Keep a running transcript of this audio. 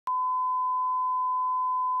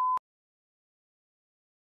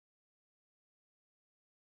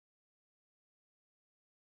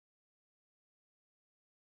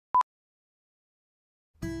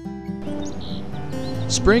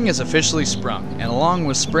Spring is officially sprung, and along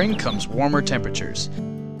with spring comes warmer temperatures.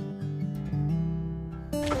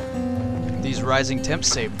 These rising temps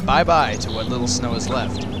say bye-bye to what little snow is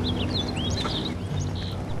left.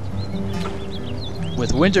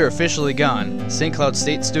 With winter officially gone, St. Cloud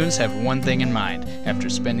State students have one thing in mind after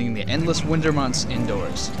spending the endless winter months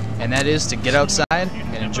indoors, and that is to get outside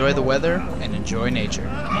and enjoy the weather and enjoy nature.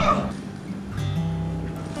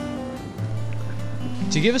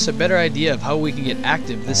 To give us a better idea of how we can get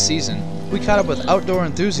active this season, we caught up with outdoor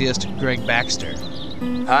enthusiast Greg Baxter.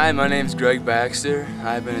 Hi, my name is Greg Baxter.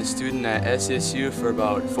 I've been a student at SCSU for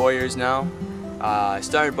about 4 years now. I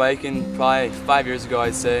started biking probably 5 years ago,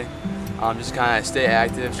 I'd say. Just kind of stay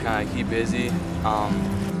active, just kind of keep busy.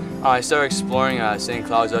 I started exploring St.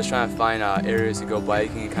 Cloud. I was trying to find areas to go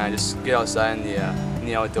biking and kind of just get outside in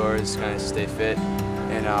the outdoors, kind of stay fit.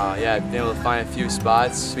 And yeah, I've been able to find a few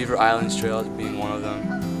spots, Beaver Islands Trails being one of them.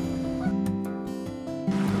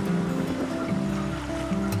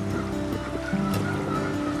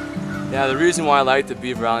 Yeah, the reason why I like the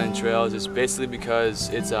Beaver Island Trails is basically because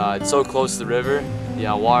it's so close to the river.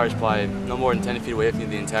 Yeah, water is probably no more than 10 feet away from you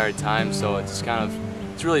the entire time, so it's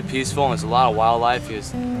it's really peaceful, and there's a lot of wildlife.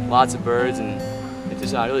 There's lots of birds, and it's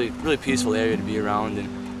just a really peaceful area to be around. And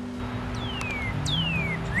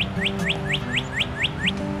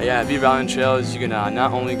yeah, Beaver Island Trails, you can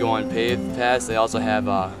not only go on paved paths, they also have,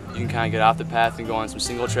 you can kind of get off the path and go on some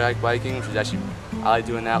single track biking, which is actually, I like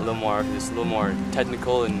doing that a little more, it's a little more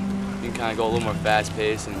technical, and you can kind of go a little more fast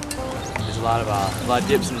paced, and there's a lot of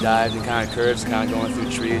dips and dives and kind of curves, kind of going through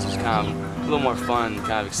trees. It's kind of a little more fun,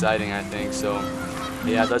 kind of exciting, I think. So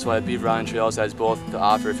yeah, that's why the Beaver Island Trails has both to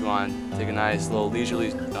offer. If you want to take a nice little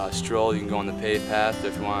leisurely stroll, you can go on the paved path.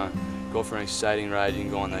 If you want to go for an exciting ride, you can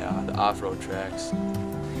go on the off-road tracks.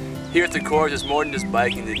 Here at the Corps, there's more than just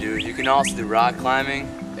biking to do. You can also do rock climbing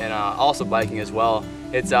and also biking as well.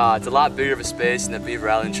 It's a lot bigger of a space than the Beaver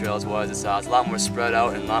Island Trails was. It's a lot more spread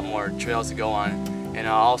out and a lot more trails to go on. And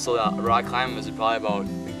also rock climbing is probably about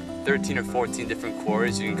 13 or 14 different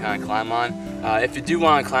quarries you can kind of climb on. If you do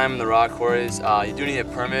want to climb in the rock quarries, you do need a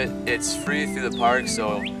permit. It's free through the park,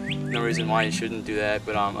 so no reason why you shouldn't do that.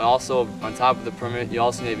 But also, on top of the permit, you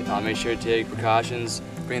also need to make sure to take precautions,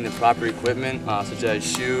 bring the proper equipment, such as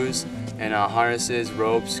shoes and harnesses,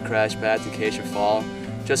 ropes, crash pads in case you fall,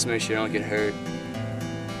 just to make sure you don't get hurt.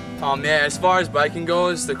 Yeah, as far as biking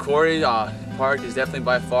goes, the quarry park is definitely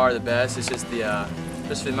by far the best. It's just the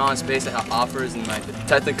amount of space it offers and like the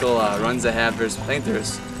technical runs they have. I think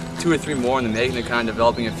there's 2 or 3 more in the making. They're kind of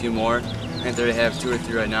developing a few more. I think they have 2 or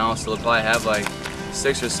 3 right now, so they'll probably have like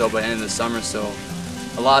 6 or so by the end of the summer. So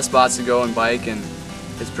a lot of spots to go and bike, and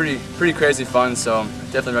it's pretty crazy fun. So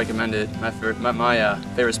definitely recommend it. My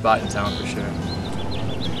favorite spot in town for sure.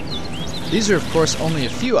 These are of course only a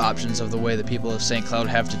few options of the way the people of St. Cloud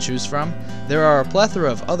have to choose from. There are a plethora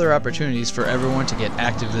of other opportunities for everyone to get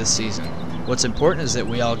active this season. What's important is that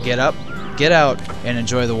we all get up, get out, and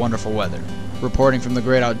enjoy the wonderful weather. Reporting from the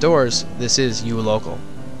great outdoors, this is U Local.